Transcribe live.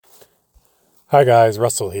Hi guys,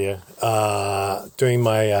 Russell here. Doing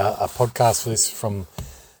my a podcast for this from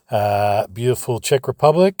beautiful Czech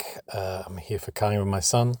Republic. I'm here for Kanye with my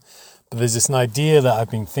son. But there's this idea that I've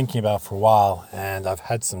been thinking about for a while, and I've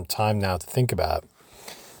had some time now to think about.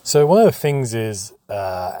 So one of the things is,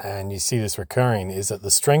 and you see this recurring, is that the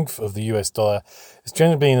strength of the US dollar has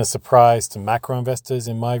generally been a surprise to macro investors,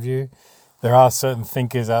 in my view. There are certain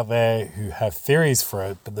thinkers out there who have theories for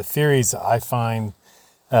it, but the theories I find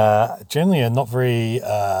generally are not very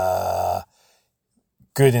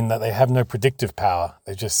good in that they have no predictive power.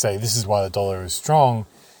 They just say this is why the dollar is strong,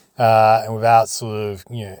 and without sort of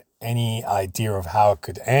any idea of how it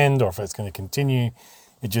could end or if it's going to continue.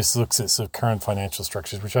 It just looks at sort of current financial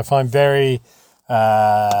structures, which I find very,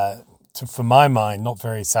 for my mind, not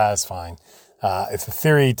very satisfying. If the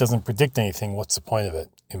theory doesn't predict anything, what's the point of it,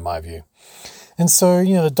 in my view? And so,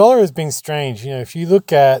 the dollar has been strange. If you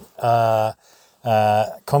look at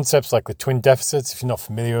concepts like the twin deficits, if you're not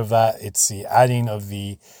familiar with that, it's the adding of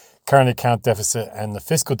the current account deficit and the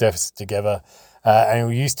fiscal deficit together.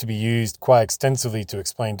 And it used to be used quite extensively to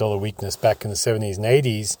explain dollar weakness back in the 70s and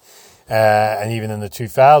 80s. And even in the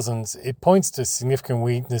 2000s, it points to significant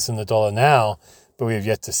weakness in the dollar now, but we have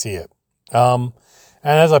yet to see it. And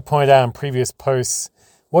as I pointed out in previous posts,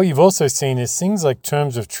 what you've also seen is things like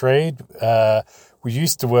terms of trade, which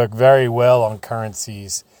used to work very well on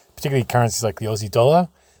currencies, particularly currencies like the Aussie dollar,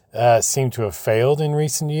 seem to have failed in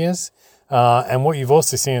recent years. And what you've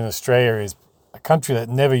also seen in Australia is a country that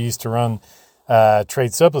never used to run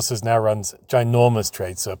trade surpluses now runs ginormous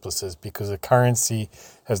trade surpluses because the currency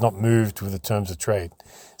has not moved with the terms of trade.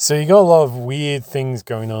 So you got a lot of weird things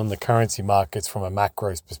going on in the currency markets from a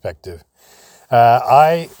macro perspective.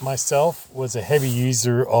 I myself was a heavy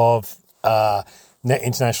user of net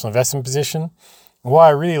international investment position. What I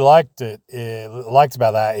really liked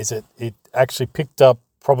about that is it actually picked up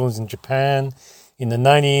problems in Japan in the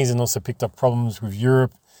 90s and also picked up problems with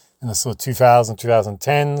Europe in the sort of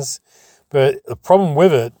 2010s. But the problem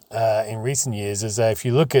with it in recent years is that if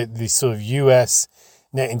you look at the sort of US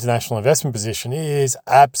net international investment position, it is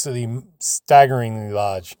absolutely staggeringly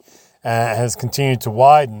large and has continued to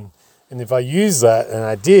widen. And if I use that, and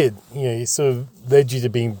I did, it sort of led you to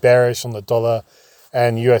being bearish on the dollar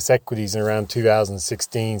and US equities in around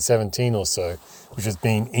 2016, 17 or so, which has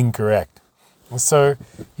been incorrect. And so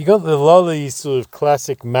you got a lot of these sort of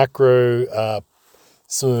classic macro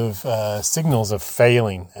signals of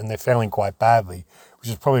failing, and they're failing quite badly, which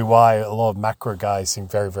is probably why a lot of macro guys seem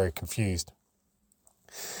very, very confused.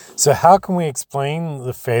 So how can we explain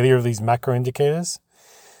the failure of these macro indicators?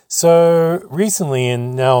 So recently,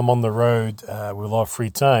 and now I'm on the road with a lot of free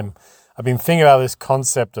time, I've been thinking about this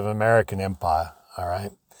concept of American empire, all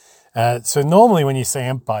right? So normally when you say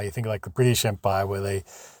empire, you think like the British Empire, where they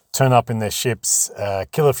turn up in their ships,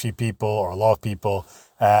 kill a few people or a lot of people,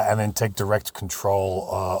 and then take direct control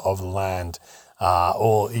of the land,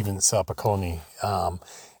 or even set up a colony.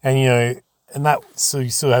 And that, so you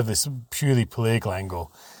still have this purely political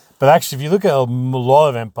angle. But actually, if you look at a lot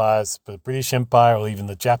of empires, the British Empire or even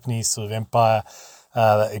the Japanese sort of empire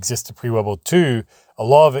that existed pre-World War II, a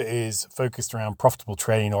lot of it is focused around profitable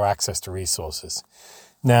trading or access to resources.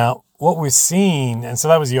 Now, what we're seeing, and so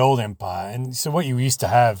that was the old empire, and so what you used to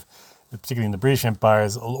have, particularly in the British Empire,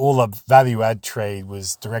 is all the value-add trade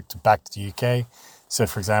was directed back to the UK. So,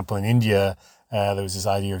 for example, in India, there was this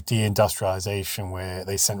idea of deindustrialization where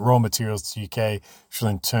they sent raw materials to the UK, which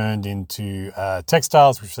then turned into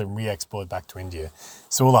textiles, which then re-exported back to India.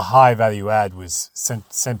 So all the high value-add was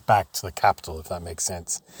sent back to the capital, if that makes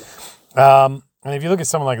sense. And if you look at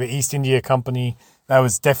someone like the East India Company, that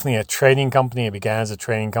was definitely a trading company. It began as a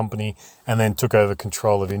trading company and then took over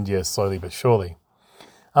control of India slowly but surely.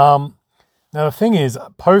 Now, the thing is,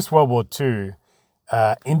 post-World War II,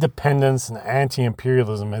 independence and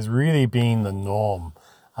anti-imperialism has really been the norm.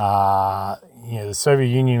 The Soviet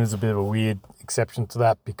Union was a bit of a weird exception to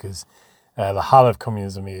that because the heart of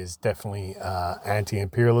communism is definitely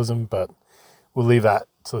anti-imperialism, but we'll leave that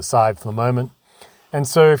to the side for the moment. And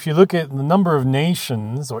so if you look at the number of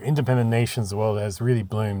nations or independent nations the world has really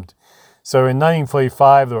bloomed. So in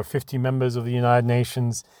 1945, there were 50 members of the United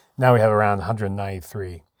Nations. Now we have around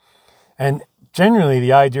 193. And generally,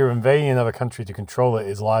 the idea of invading another country to control it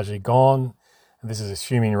is largely gone. And this is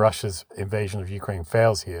assuming Russia's invasion of Ukraine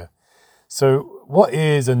fails here. So what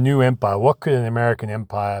is a new empire? What could an American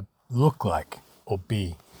empire look like or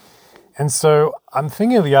be? And so I'm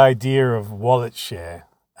thinking of the idea of wallet share,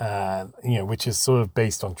 which is sort of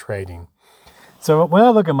based on trading. So when I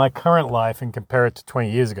look at my current life and compare it to 20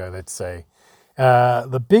 years ago, let's say,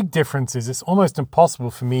 the big difference is it's almost impossible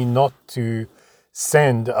for me not to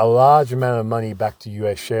send a large amount of money back to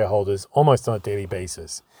US shareholders almost on a daily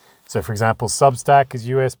basis. So, for example, Substack is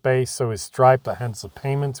US based, so is Stripe that handles the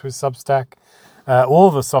payments with Substack. All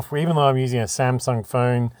of the software, even though I'm using a Samsung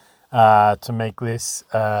phone to make this,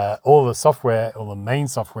 all the software, all the main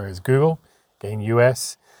software is Google, again,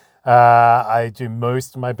 US. I do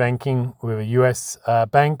most of my banking with a US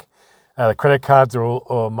bank. The credit cards are all,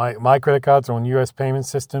 or my credit cards are on US payment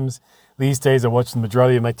systems. These days I watch the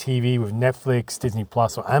majority of my TV with Netflix, Disney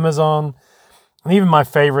Plus, or Amazon. And even my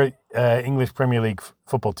favorite English Premier League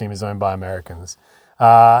football team is owned by Americans.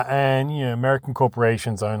 And, American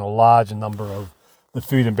corporations own a large number of the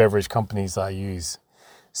food and beverage companies I use.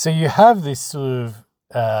 So you have this sort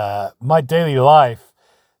of, my daily life,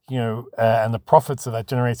 and the profits that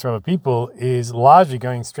generates for other people is largely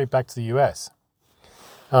going straight back to the US.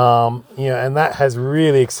 And that has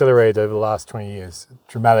really accelerated over the last 20 years,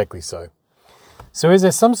 dramatically so. So is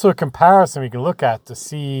there some sort of comparison we can look at to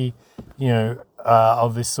see,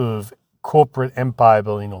 of this sort of corporate empire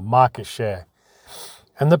building or market share?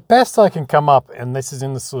 And the best I can come up, and this is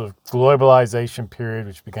in the sort of globalization period,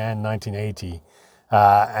 which began in 1980,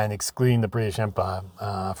 and excluding the British Empire,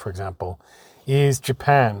 for example, is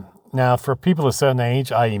Japan. Now, for people a certain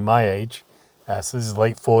age, i.e. my age, so this is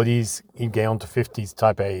late 40s, you get on to 50s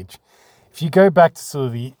type age. If you go back to sort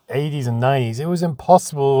of the 80s and 90s, it was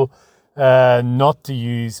impossible not to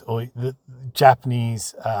use the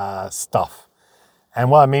Japanese stuff. And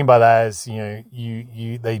what I mean by that is,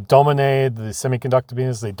 they dominated the semiconductor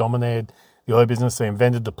business, they dominated the oil business, they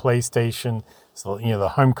invented the PlayStation, so the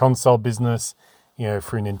home console business,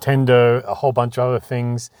 for Nintendo, a whole bunch of other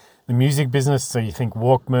things. The music business, so you think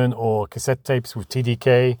Walkman or cassette tapes with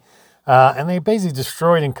TDK, and they basically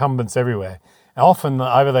destroyed incumbents everywhere. And often,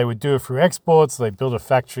 either they would do it through exports, they build a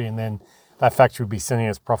factory, and then that factory would be sending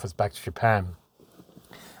its profits back to Japan.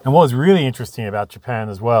 And what was really interesting about Japan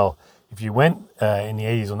as well, if you went in the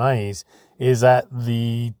 80s or 90s, is that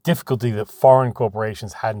the difficulty that foreign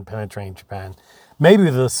corporations had in penetrating Japan. Maybe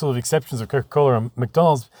with the sort of exceptions of Coca-Cola and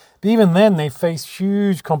McDonald's, but even then they faced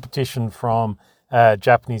huge competition from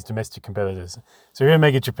Japanese domestic competitors. So if you're going to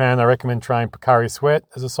make it Japan, I recommend trying Pocari Sweat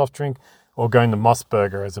as a soft drink or going to Moss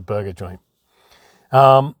Burger as a burger joint.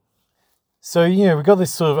 So, we've got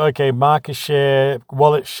this sort of, market share,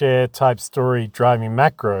 wallet share type story driving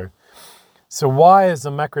macro. So why is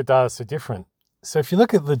the macro data so different? So if you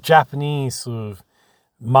look at the Japanese sort of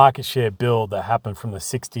market share build that happened from the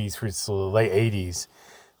 60s through sort of late 80s,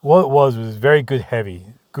 what it was very goods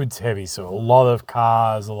heavy. So a lot of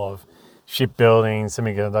cars, a lot of shipbuilding,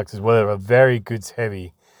 semiconductors, whatever, very goods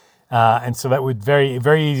heavy. And so that would very,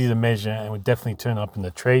 very easy to measure and would definitely turn up in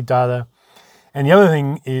the trade data. And the other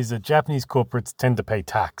thing is that Japanese corporates tend to pay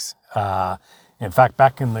tax. In fact,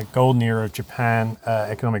 back in the golden era of Japan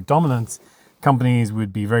economic dominance, companies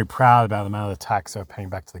would be very proud about the amount of tax they're paying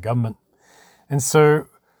back to the government. And so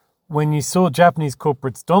when you saw Japanese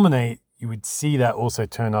corporates dominate, you would see that also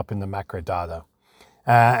turn up in the macro data.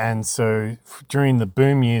 And so during the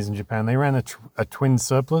boom years in Japan, they ran a twin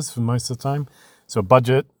surplus for most of the time. So a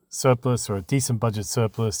budget surplus or a decent budget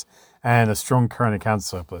surplus and a strong current account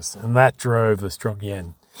surplus. And that drove the strong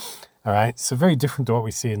yen. All right. So very different to what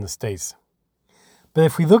we see in the States. But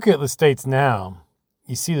if we look at the States now,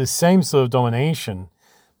 you see the same sort of domination,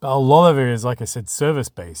 but a lot of it is, like I said,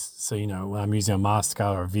 service-based. So, when I'm using a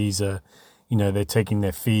MasterCard or a Visa, they're taking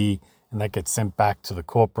their fee and that gets sent back to the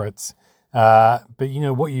corporates. But,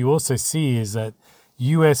 what you also see is that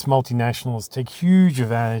US multinationals take huge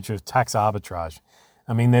advantage of tax arbitrage.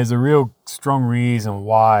 I mean, there's a real strong reason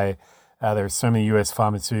why there are so many US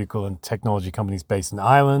pharmaceutical and technology companies based in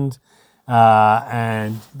Ireland.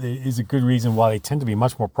 And there is a good reason why they tend to be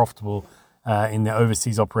much more profitable in the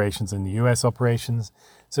overseas operations than the US operations.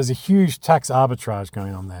 So there's a huge tax arbitrage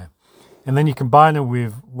going on there. And then you combine it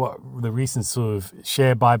with what the recent sort of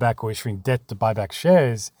share buyback or issuing debt to buy back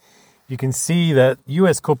shares, you can see that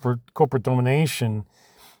US corporate domination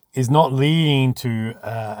is not leading to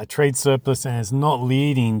a trade surplus and is not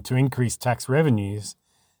leading to increased tax revenues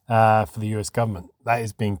for the US government. That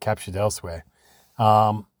is being captured elsewhere.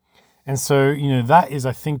 And so, that is,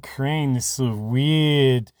 I think, creating this sort of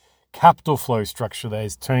weird capital flow structure that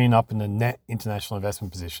is turning up in the net international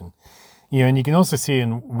investment position. And you can also see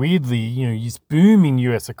weirdly, this booming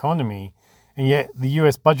US economy, and yet the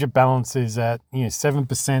US budget balance is at,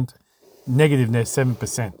 7%, negative net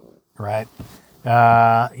 7%, right?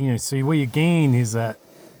 So what you gain is that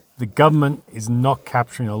the government is not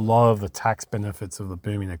capturing a lot of the tax benefits of the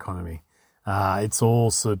booming economy. It's all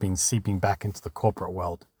sort of been seeping back into the corporate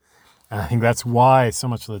world. And I think that's why so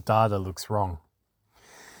much of the data looks wrong.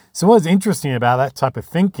 So what's interesting about that type of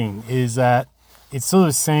thinking is that it's sort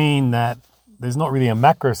of saying that there's not really a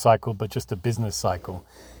macro cycle, but just a business cycle.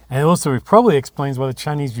 And it also probably explains why the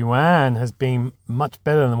Chinese yuan has been much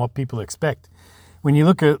better than what people expect. When you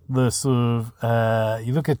look at the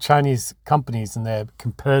you look at Chinese companies and their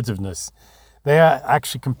competitiveness, they are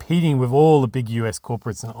actually competing with all the big US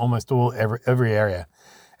corporates in almost every area.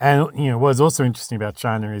 And what's also interesting about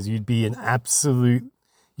China is you'd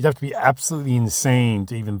have to be absolutely insane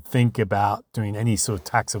to even think about doing any sort of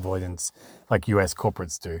tax avoidance like US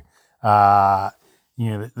corporates do.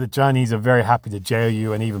 The Chinese are very happy to jail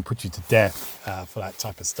you and even put you to death for that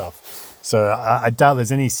type of stuff. So I doubt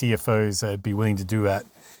there's any CFOs that would be willing to do that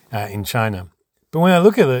in China. But when I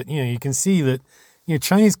look at it, you can see that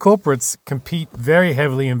Chinese corporates compete very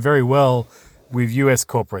heavily and very well with US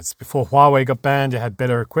corporates. Before Huawei got banned, it had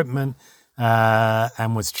better equipment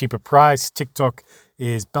and was cheaper priced. TikTok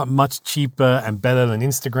is much cheaper and better than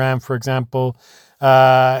Instagram, for example.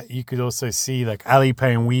 You could also see like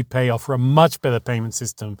Alipay and WePay offer a much better payment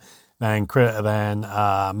system than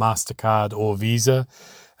MasterCard or Visa.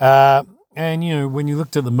 And when you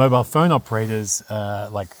looked at the mobile phone operators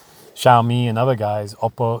like Xiaomi and other guys,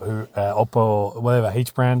 Oppo, whatever,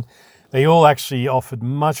 H brand, they all actually offered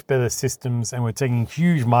much better systems and were taking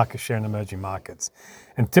huge market share in emerging markets.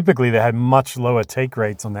 And typically they had much lower take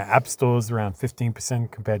rates on their app stores, around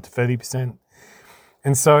 15% compared to 30%.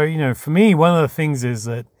 And so, for me, one of the things is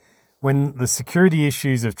that when the security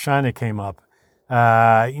issues of China came up,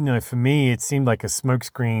 for me, it seemed like a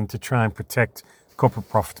smokescreen to try and protect corporate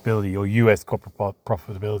profitability or US corporate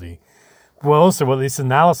profitability. Well, also what this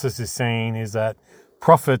analysis is saying is that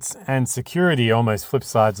profits and security are almost flip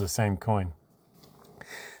sides of the same coin.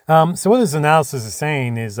 So what this analysis is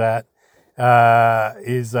saying is that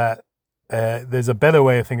there's a better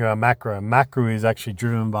way of thinking about macro. Macro is actually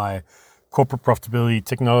driven by corporate profitability,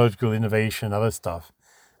 technological innovation, other stuff.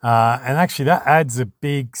 And actually that adds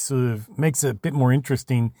makes it a bit more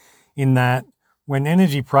interesting in that when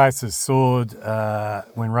energy prices soared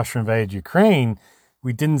when Russia invaded Ukraine,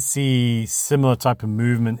 we didn't see similar type of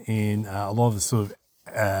movement in a lot of the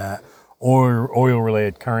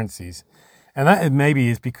oil-related currencies. And that maybe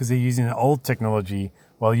is because they're using an old technology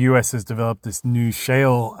while the US has developed this new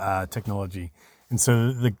shale technology. And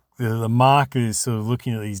so the market is sort of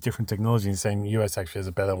looking at these different technologies and saying the US actually has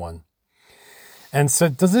a better one. And so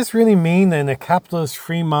does this really mean that in a capitalist,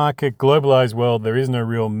 free market, globalized world, there is no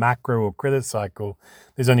real macro or credit cycle?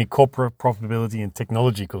 There's only corporate profitability and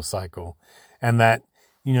technological cycle. And that,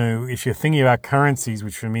 if you're thinking about currencies,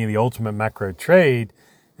 which for me, the ultimate macro trade,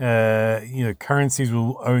 currencies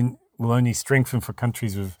will only strengthen for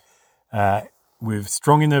countries with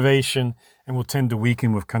strong innovation and will tend to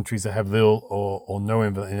weaken with countries that have little or no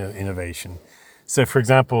innovation. So, for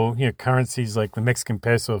example, currencies like the Mexican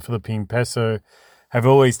peso or Philippine peso have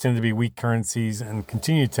always tended to be weak currencies and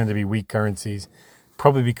continue to tend to be weak currencies,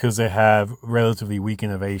 probably because they have relatively weak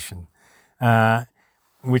innovation,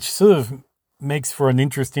 which sort of makes for an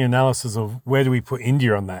interesting analysis of where do we put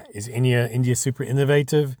India on that? Is India super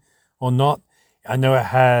innovative or not? I know it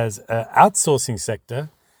has an outsourcing sector,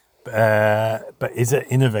 but is it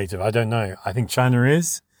innovative? I don't know. I think China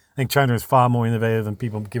is. I think China is far more innovative than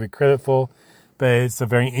people give it credit for, but it's a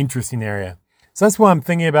very interesting area. So that's what I'm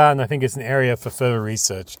thinking about, and I think it's an area for further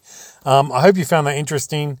research. I hope you found that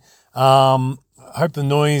interesting. I hope the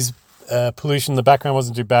noise pollution in the background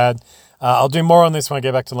wasn't too bad. I'll do more on this when I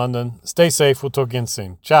get back to London. Stay safe. We'll talk again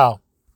soon. Ciao.